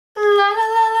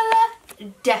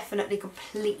definitely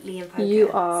completely in focus.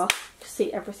 You are.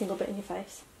 See every single bit in your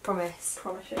face. Promise.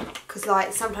 Promise you. Because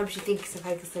like sometimes you think it's in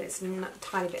focus and it's a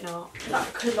tiny bit not.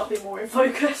 That could not be more in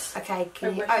focus. Okay,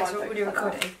 can you? Oh, so we're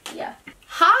recording. Yeah.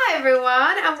 Hi everyone,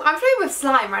 I'm playing with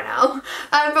slime right now,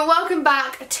 but welcome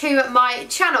back to my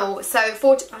channel. So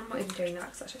I'm not even doing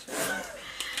that because that's just really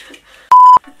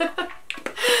weird.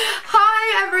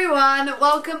 Hi everyone,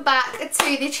 welcome back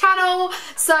to the channel.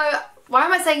 So why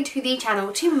am I saying to the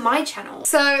channel? To my channel.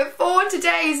 So for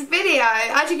today's video,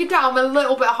 as you can tell, I'm a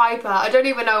little bit hyper. I don't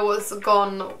even know what's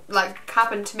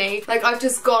happened to me. Like I've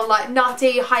just gone like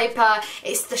nutty, hyper.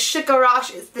 It's the sugar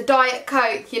rush, it's the Diet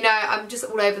Coke, you know, I'm just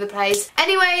all over the place.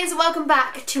 Anyways, welcome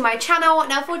back to my channel.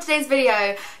 Now for today's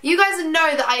video, you guys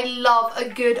know that I love a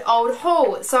good old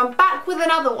haul. So I'm back with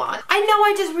another one. I know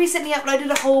I just recently uploaded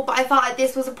a haul, but I felt like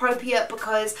this was appropriate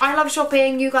because I love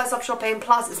shopping, you guys love shopping,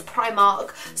 plus it's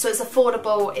Primark, so it's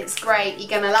affordable, it's great, you're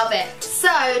gonna love it.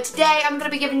 So today I'm gonna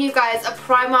be giving you guys a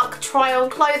Primark try-on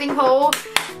clothing haul.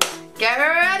 Get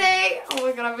ready! Oh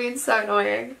my god, I'm being so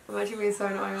annoying. I'm actually being so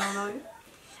annoying all night.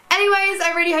 Anyways,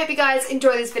 I really hope you guys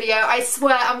enjoy this video. I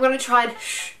swear I'm gonna try and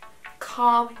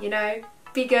calm, you know,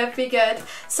 be good, be good.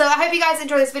 So I hope you guys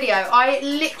enjoy this video. I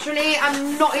literally,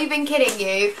 I'm not even kidding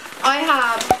you, I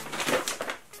have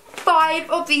 5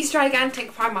 of these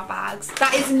gigantic Primark bags.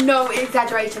 That is no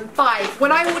exaggeration, 5.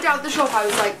 When I walked out of the shop I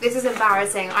was like, this is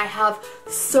embarrassing. I have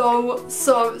so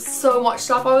much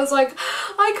stuff. I was like,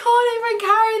 I can't even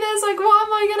carry this, like what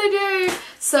am I gonna do?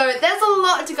 So there's a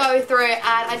lot to go through, and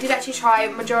I did actually try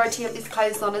majority of these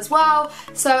clothes on as well.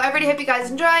 So I really hope you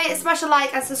guys enjoy. Smash a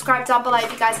like and subscribe down below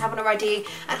if you guys haven't already,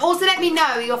 and also let me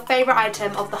know your favourite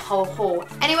item of the whole haul.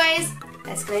 Anyways,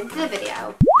 let's go into the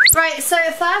video. Right, so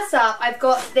first up, I've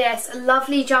got this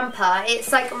lovely jumper.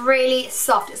 It's like really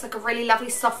soft. It's like a really lovely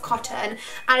soft cotton,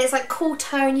 and it's like cool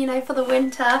tone, you know, for the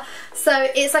winter. So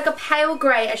it's like a pale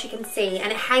grey, as you can see,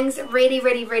 and it hangs really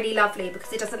lovely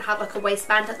because it doesn't have like a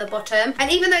waistband at the bottom.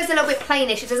 And even though it's a little bit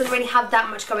plainish, it doesn't really have that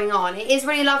much going on. It is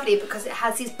really lovely because it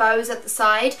has these bows at the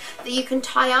side that you can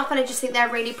tie up, and I just think they're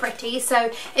really pretty.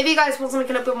 So if you guys want something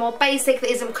a little bit more basic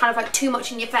that isn't kind of like too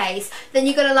much in your face, then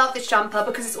you're gonna love this jumper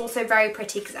because it's also very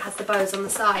pretty because it has the bows on the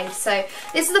side. So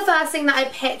this is the first thing that I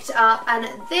picked up, and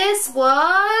this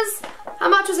was, how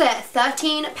much was it?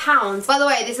 £13. By the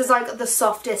way, this is like the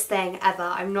softest thing ever.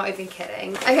 I'm not even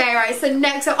kidding. Okay, right, so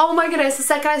next up, oh my goodness, the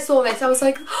second I saw this, I was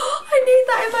like, oh, I need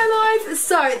that in my life.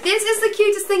 So this is the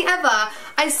cutest thing ever.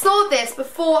 I saw this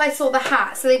before I saw the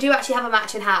hat, so they do actually have a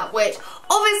matching hat, which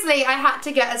obviously I had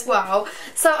to get as well.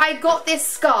 So I got this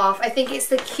scarf. I think it's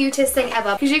the cutest thing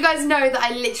ever because you guys know that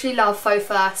I literally love faux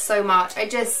fur so much. I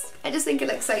just think it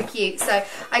looks so cute. So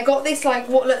I got this like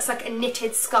what looks like a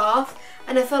knitted scarf,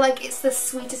 and I feel like it's the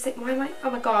sweetest thing. Why am I? Oh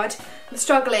my god, I'm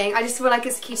struggling. I just feel like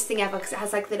it's the cutest thing ever because it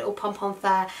has like the little pom-pom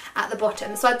fur at the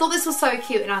bottom. So I thought this was so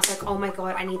cute, and I was like, oh my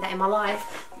god, I need that in my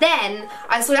life. Then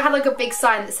I saw it had like a big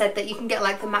sign that said that you can get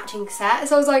like the matching set.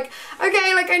 So I was like,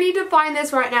 okay, like I need to find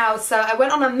this right now. So I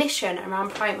went on a mission around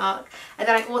Primark, and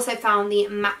then I also found the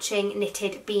matching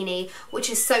knitted beanie, which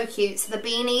is so cute. So the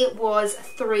beanie was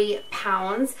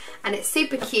 £3, and it's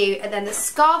super cute. And then the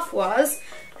scarf was,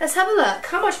 let's have a look.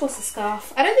 How much was the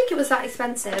scarf? I don't think it was that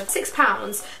expensive.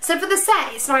 £6. So for the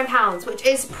set, it's £9, which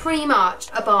is pretty much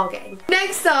a bargain.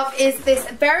 Next up is this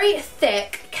very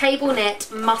thick cable knit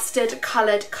mustard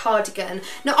coloured cardigan.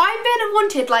 Now I've been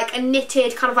wanted like a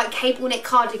knitted kind of like cable knit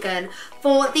cardigan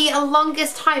for the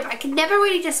longest time. I could never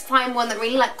really just find one that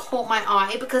really like caught my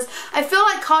eye, because I feel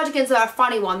like cardigans are a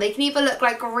funny one. They can either look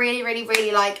like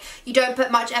really like you don't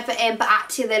put much effort in, but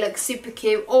actually they look super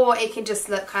cute, or it can just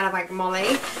look kind of like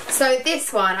molly. So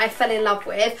this one I fell in love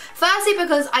with. Firstly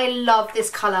because I love this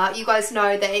colour. You guys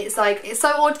know that it's like,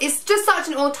 it's just such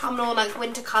an autumnal like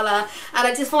winter colour, and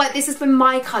I just feel like this has been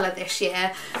my colour this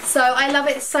year. So I love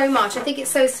it so much. I think it's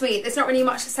so sweet. There's not really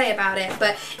much to say about it,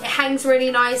 but it hangs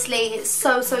really nicely. It's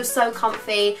so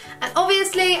comfy, and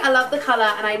obviously I love the colour,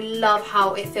 and I love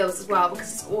how it feels as well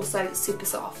because it's also super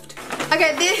soft.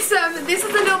 Okay, this is a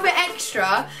little bit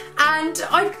extra, and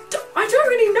I don't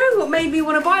really know what made me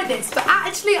want to buy this, but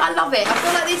actually I love it. I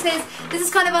feel like this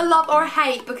is kind of a love or a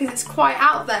hate because it's quite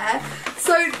out there.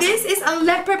 So this is a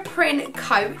leopard print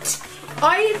coat.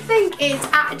 I think it's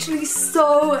actually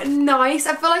so nice.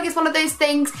 I feel like it's one of those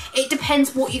things, it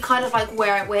depends what you kind of like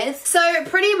wear it with. So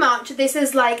pretty much this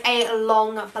is like a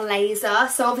long blazer.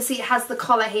 So obviously it has the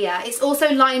collar here. It's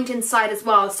also lined inside as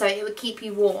well, so it would keep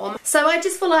you warm. So I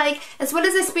just feel like, as well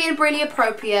as this being really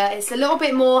appropriate, it's a little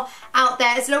bit more out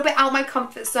there. It's a little bit out of my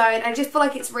comfort zone. I just feel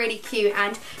like it's really cute,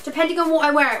 and depending on what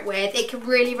I wear it with, it can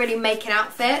really, really make an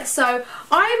outfit. So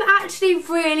I'm actually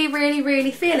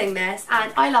really feeling this,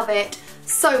 and I love it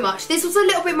so much. This was a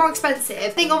little bit more expensive. I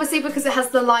think obviously because it has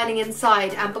the lining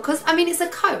inside, and because, I mean, it's a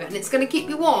coat and it's going to keep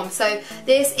you warm. So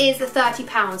this is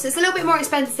 £30. It's a little bit more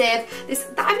expensive.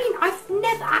 I mean, I've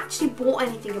never actually bought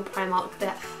anything in Primark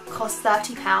that costs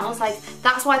 £30. Like,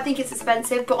 that's why I think it's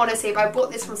expensive. But honestly, if I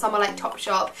bought this from somewhere like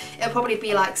Topshop, it'll probably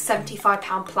be like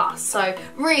 £75 plus. So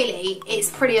really, it's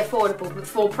pretty affordable. But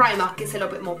for Primark, it's a little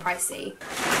bit more pricey.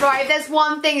 Right, if there's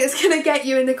one thing that's going to get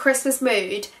you in the Christmas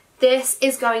mood, this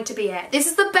is going to be it. This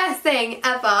is the best thing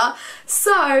ever.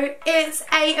 So it's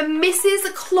a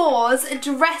Mrs. Claus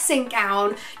dressing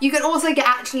gown. You can also get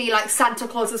actually like Santa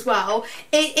Claus as well.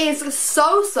 It is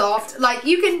so soft. Like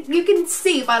you can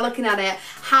see by looking at it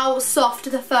how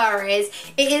soft the fur is.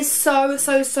 It is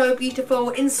so beautiful.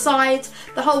 Inside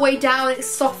the whole way down, it's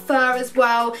soft fur as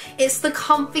well. It's the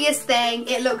comfiest thing.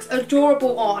 It looks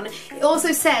adorable on. It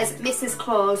also says Mrs.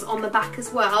 Claus on the back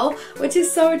as well, which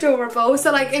is so adorable.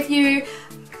 So like if you,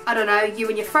 I don't know, you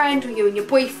and your friend or you and your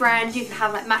boyfriend, you can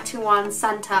have like matching ones,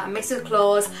 Santa and Mrs.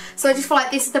 Claus. So I just feel like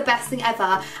this is the best thing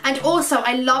ever. And also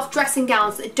I love dressing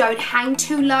gowns that don't hang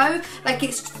too low. Like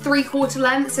it's 3/4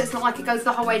 length, so it's not like it goes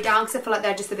the whole way down, because I feel like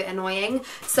they're just a bit annoying.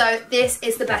 So this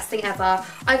is the best thing ever.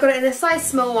 I got it in a size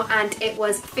small and it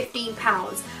was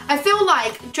 £15. I feel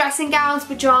like dressing gowns,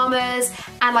 pyjamas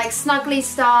and like snuggly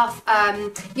stuff,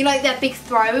 you know, like their big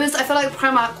throws, I feel like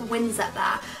Primark wins at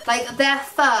that. Like their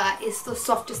fur is the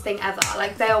softest thing ever.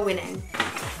 Like they are winning.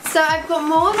 So I've got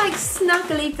more like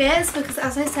snuggly bits because,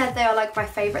 as I said, they are like my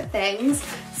favourite things.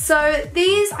 So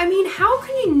these, I mean, how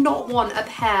can you not want a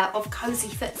pair of cozy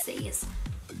footsies?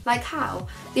 Like how?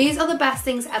 These are the best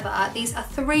things ever. These are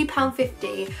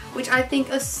 £3.50, which I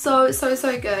think are so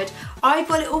good. I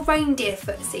got little reindeer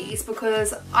footsies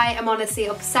because I am honestly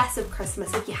obsessed with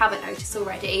Christmas, if you haven't noticed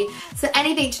already. So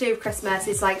anything to do with Christmas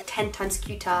is like 10 times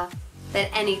cuter than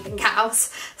anything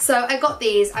else. So I got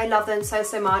these. I love them so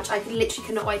much. I literally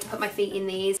cannot wait to put my feet in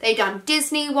these. They've done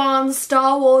Disney ones,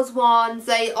 Star Wars ones.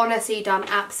 They honestly done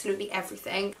absolutely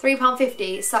everything.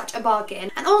 £3.50, such a bargain.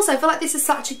 And also I feel like this is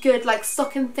such a good like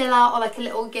stocking filler or like a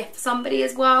little gift for somebody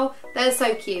as well. They're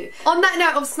so cute. On that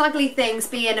note of snuggly things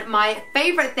being my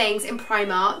favourite things in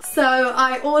Primark, so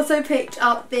I also picked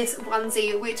up this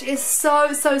onesie, which is so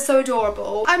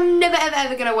adorable. I'm never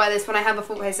ever gonna wear this when I have a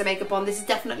full face of makeup on. This is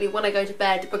definitely when I go to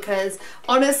bed, because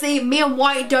honestly me and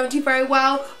white don't do very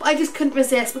well, but I just couldn't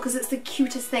resist because it's the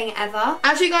cutest thing ever.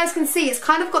 As you guys can see, it's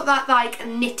kind of got that like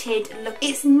knitted look.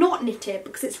 It's not knitted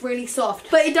because it's really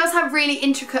soft, but it does have really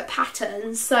intricate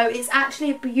patterns, so it's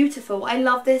actually beautiful. I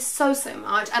love this so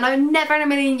much, and I never in a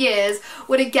million years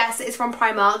would have guessed it's from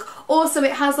Primark. Also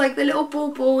it has like the little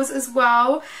baubles as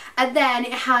well, and then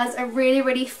it has a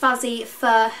really fuzzy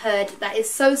fur hood that is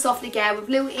so soft again with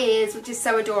little ears, which is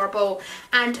so adorable.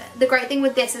 And the great thing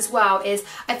with this as well is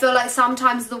I feel like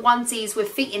sometimes the onesies with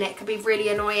feet in it can be really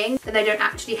annoying, and they don't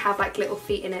actually have like little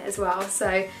feet in it as well.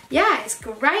 So yeah, it's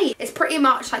great. It's pretty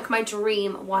much like my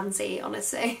dream onesie,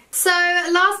 honestly. So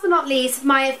last but not least,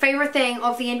 my favourite thing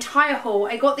of the entire haul,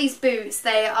 I got these boots.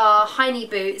 They are Heine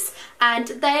boots, and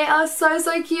they are so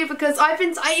cute because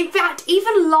in fact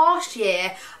even last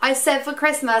year I said for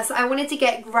Christmas I wanted to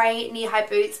get grey knee-high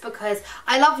boots because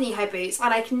I love knee-high boots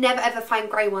and I can never ever find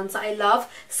grey ones that I love.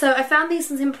 So I found these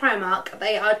ones in Primark.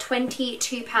 They are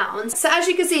 £22. So as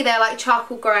you can see, they're like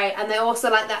charcoal grey, and they're also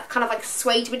like that kind of like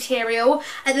suede material,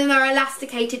 and then they're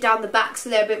elasticated down the back so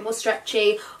they're a bit more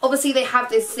stretchy. Obviously they have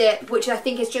this zip, which I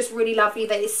think is just really lovely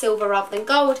that it's silver rather than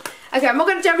gold. Okay, I'm not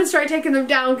going to demonstrate taking them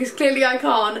down because clearly I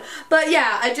can't. But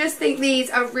yeah, I just think these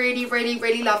are really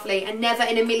lovely, and never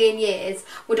in a million years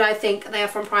would I think they are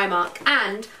from Primark.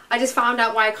 And I just found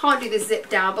out why I can't do this zip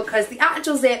down, because the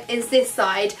actual zip is this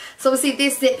side. So obviously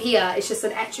this zip here is just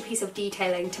an extra piece of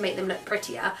detailing to make them look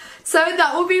prettier. So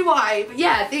that will be why. But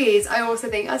yeah, these I also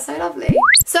think are so lovely.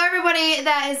 So everybody,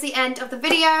 that is the end of the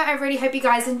video. I really hope you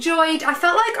guys enjoyed. I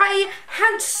felt like I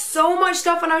had so much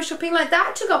stuff when I was shopping. Like,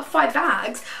 that took up 5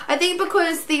 bags. I think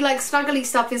because the like snuggly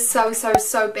stuff is so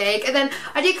big. And then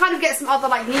I did kind of get some other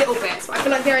like little bits, but I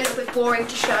feel like they're a little bit boring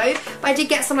to show. But I did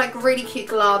get some like really cute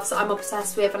gloves that I'm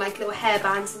obsessed with, and like little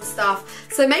hairbands and stuff.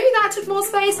 So maybe that took more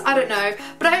space, I don't know.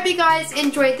 But I hope you guys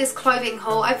enjoyed this clothing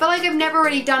haul. I feel like I've never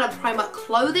really done a Primark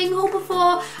clothing haul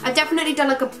before. I've definitely done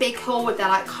like a big haul with their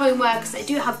like homeware, because they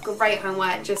do have great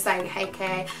homeware. Just saying, hey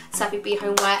K, Sappy B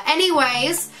homeware.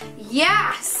 Anyways,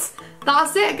 yes,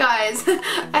 that's it guys.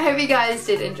 I hope you guys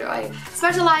did enjoy.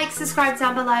 Smash a like, subscribe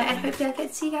down below, and hopefully I'll get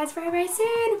to see you guys very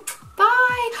soon.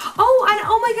 Bye. Oh, and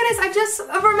oh my goodness, I just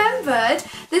remembered,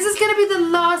 this is going to be the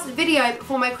last video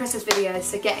before my Christmas video,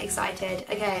 so get excited.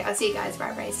 Okay, I'll see you guys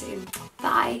very soon.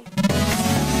 Bye.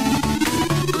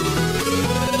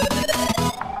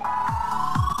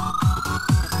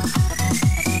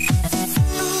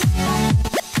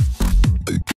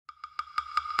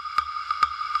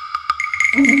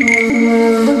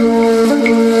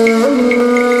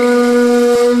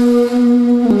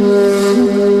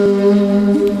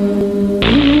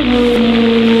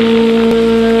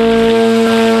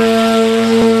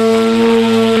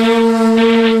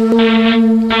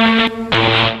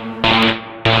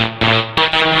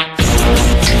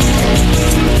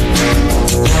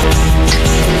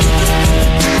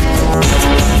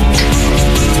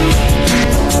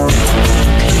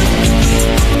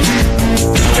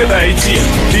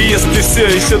 Если все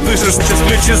еще дышишь,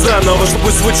 включи заново,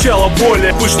 чтобы звучало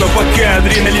более пышно, пока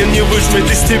адреналин не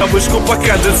выжмет из тебя вышку,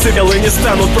 пока децибелы не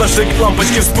станут прожигать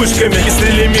лампочки вспышками.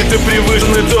 Если лимиты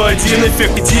превышены, то один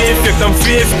эффект, иди эффектом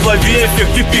фейс, лови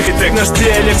эффект пипихи. Так наш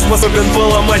диалект способен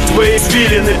поломать твои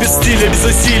извилины. Без стиля, без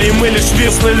усилий, мы лишь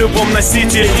вирус на любом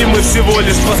носителе. И мы всего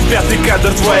лишь 25-й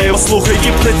кадр твоего слуха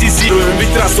гипнотизируем.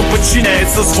 Ведь расу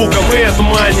подчиняется звукам, и эта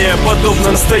мания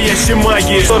подобна настоящей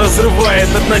магии, что разрывает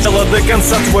от начала до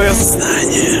конца твое сознание.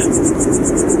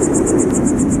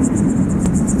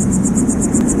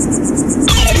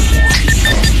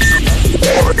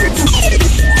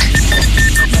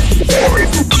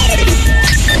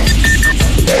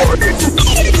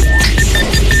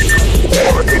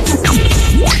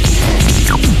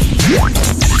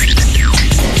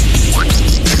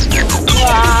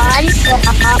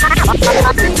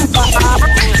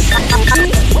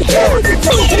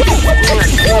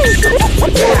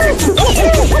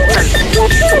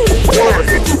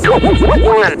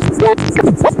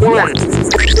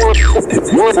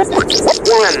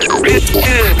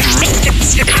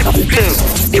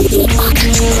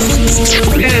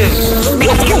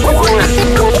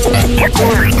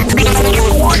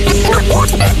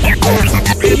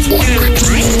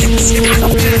 One.